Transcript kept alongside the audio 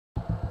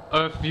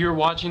If you're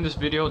watching this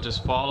video,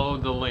 just follow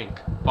the link.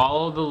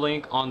 Follow the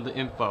link on the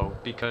info,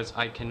 because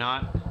I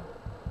cannot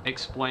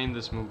explain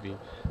this movie.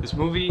 This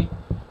movie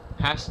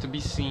has to be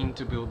seen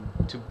to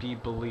be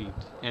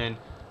believed, and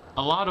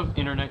a lot of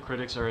internet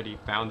critics already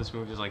found this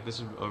movie. Like,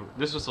 this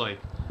was like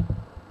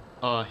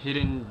a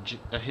hidden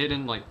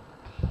like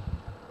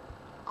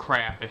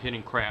crap,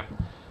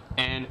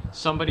 and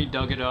somebody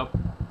dug it up,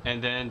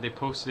 and then they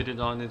posted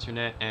it on the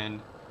internet, and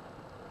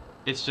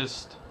it's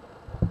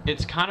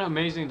kind of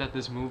amazing that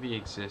this movie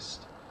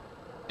exists.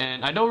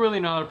 And I don't really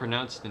know how to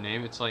pronounce the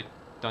name. It's like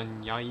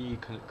Dünyayı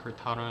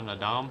Kurtaran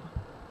Adam.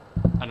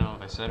 I don't know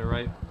if I said it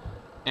right.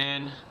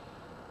 And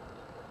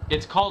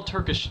it's called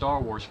Turkish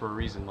Star Wars for a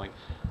reason. Like,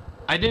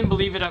 I didn't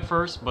believe it at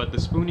first, but the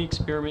Spoonie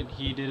Experiment,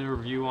 he did a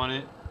review on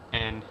it,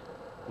 and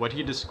what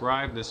he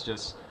described is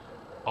just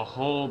a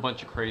whole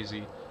bunch of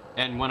crazy.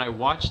 And when I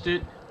watched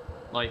it,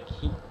 like,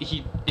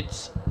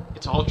 it's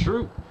all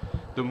true.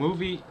 The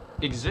movie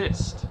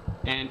exists,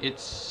 and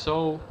it's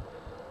so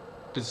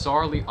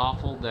bizarrely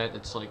awful that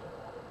it's like,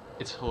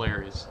 it's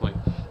hilarious. Like,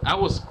 I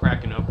was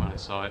cracking up when I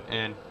saw it,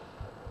 and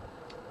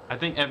I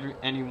think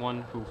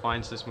anyone who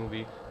finds this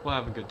movie will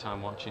have a good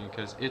time watching it,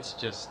 because it's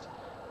just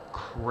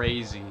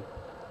crazy.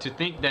 To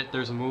think that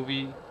there's a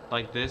movie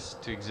like this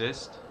to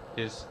exist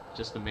is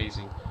just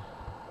amazing.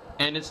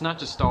 And it's not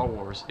just Star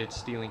Wars, it's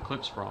stealing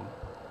clips from.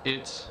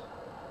 It's,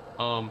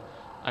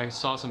 I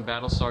saw some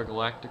Battlestar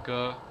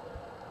Galactica,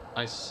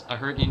 I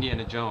heard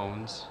Indiana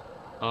Jones,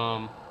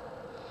 I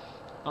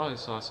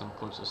saw some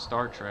clips of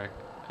Star Trek,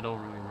 I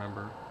don't really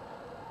remember.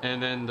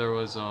 And then there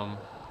was,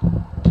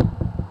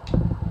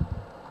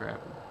 crap.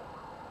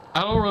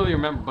 I don't really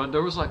remember, but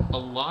there was like a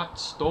lot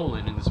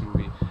stolen in this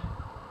movie.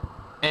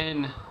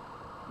 And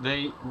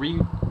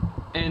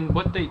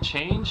what they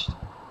changed,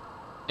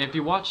 if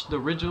you watch the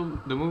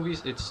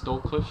movies it stole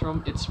clips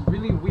from, it's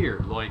really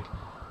weird. Like,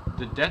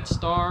 the Death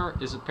Star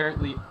is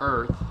apparently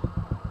Earth,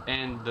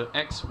 and the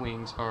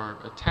X-Wings are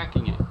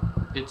attacking it.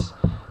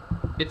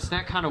 It's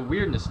that kind of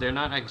weirdness. They're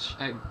not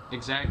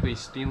exactly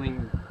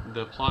stealing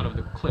the plot of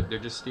the clip, they're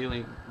just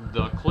stealing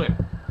the clip.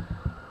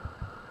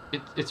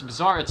 It's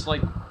bizarre. It's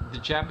like the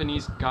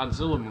Japanese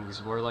Godzilla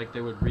movies, where like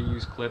they would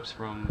reuse clips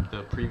from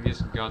the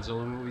previous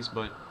Godzilla movies,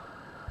 but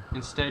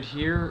instead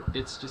here,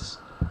 it's just,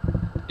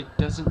 it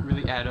doesn't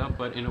really add up,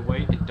 but in a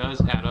way it does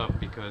add up,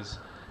 because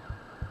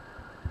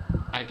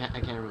I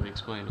can't really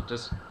explain it.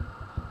 Just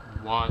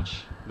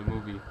watch the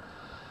movie.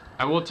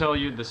 I will tell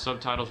you the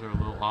subtitles are a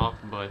little off,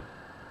 but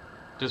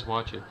just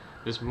watch it.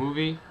 This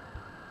movie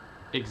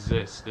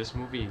exists. This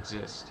movie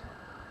exists.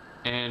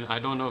 And I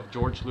don't know if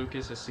George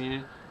Lucas has seen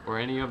it, or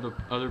any of the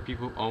other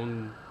people who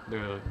own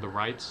the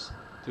rights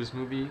to this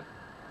movie,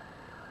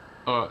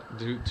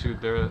 due to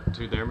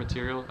their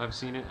material. I've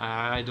seen it.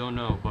 I don't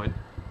know, but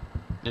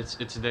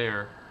it's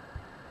there.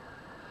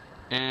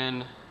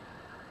 And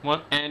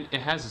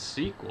it has a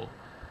sequel.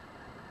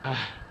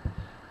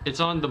 It's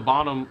on the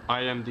bottom,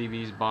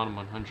 IMDb's bottom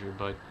 100,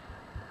 but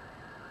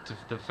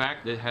the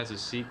fact that it has a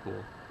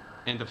sequel,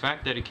 and the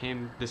fact that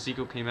the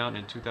sequel came out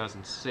in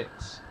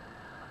 2006,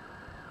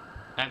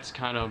 that's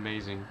kind of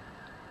amazing.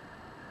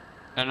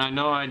 And I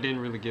know I didn't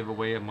really give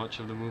away much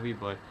of the movie,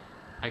 but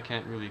I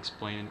can't really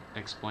explain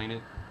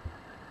it.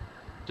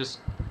 Just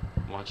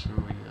watch the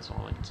movie, that's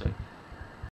all I can say.